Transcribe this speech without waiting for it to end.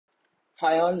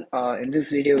Hi all, in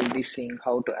this video we'll be seeing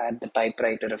how to add the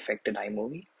typewriter effect in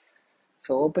iMovie.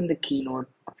 So open the Keynote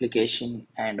application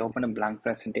and open a blank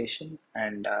presentation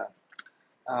and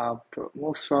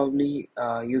most probably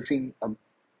using a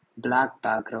black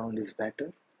background is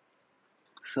better.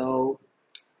 So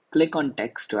click on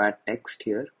text to add text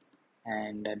here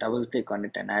and double click on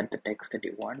it and add the text that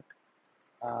you want.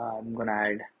 I'm gonna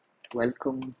add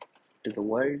welcome to the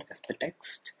world as the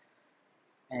text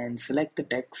and select the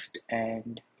text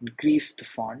and increase the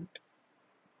font.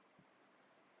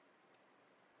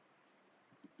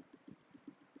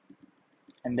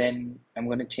 And then I'm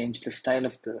going to change the style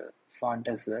of the font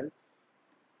as well.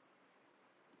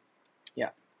 Yeah.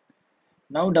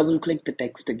 Now double click the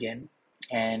text again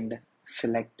and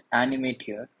select animate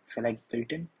here, select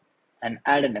built-in and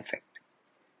add an effect.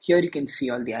 Here you can see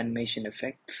all the animation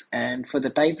effects, and for the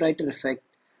typewriter effect,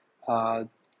 uh,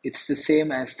 it's the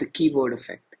same as the keyboard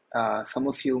effect. Some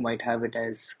of you might have it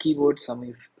as keyboard, some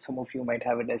of you might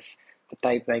have it as the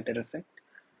typewriter effect.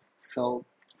 So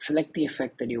select the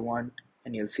effect that you want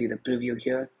and you'll see the preview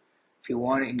here. If you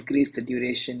want to increase the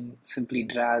duration, simply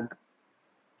drag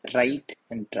right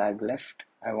and drag left.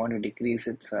 I want to decrease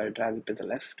it, so I'll drag it to the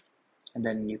left, and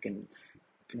then you can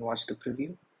watch the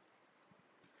preview.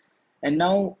 And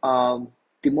now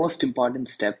the most important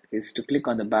step is to click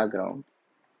on the background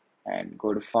and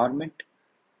go to Format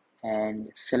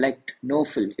and select No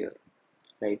Fill here,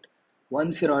 right?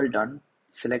 Once you're all done,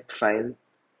 select File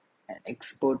and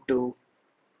Export to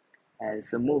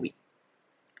as a movie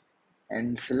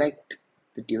and select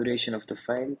the duration of the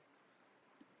file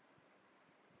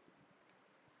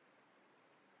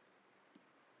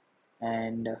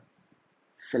and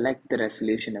select the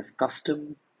resolution as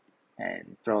custom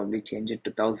and probably change it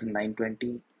to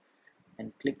 1920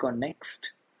 and click on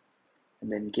next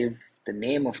and then give the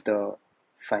name of the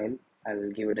file.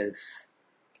 I'll give it as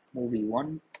movie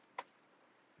 1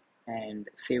 and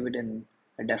save it in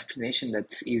a destination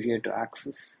that's easier to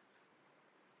access,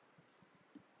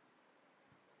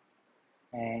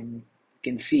 and you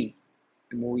can see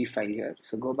the movie file here.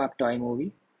 So go back to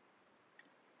iMovie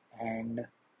and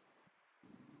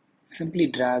simply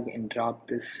drag and drop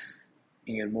this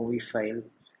in your movie file.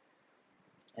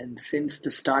 And since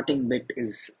the starting bit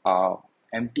is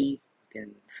empty, you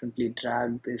can simply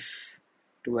drag this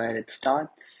to where it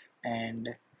starts,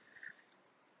 and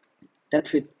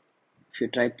that's it. If you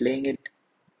try playing it,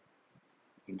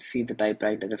 you can see the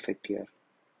typewriter effect here.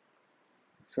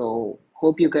 So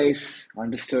hope you guys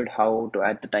understood how to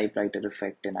add the typewriter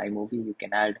effect in iMovie. You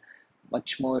can add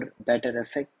much more better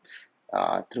effects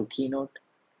through Keynote.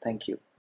 Thank you.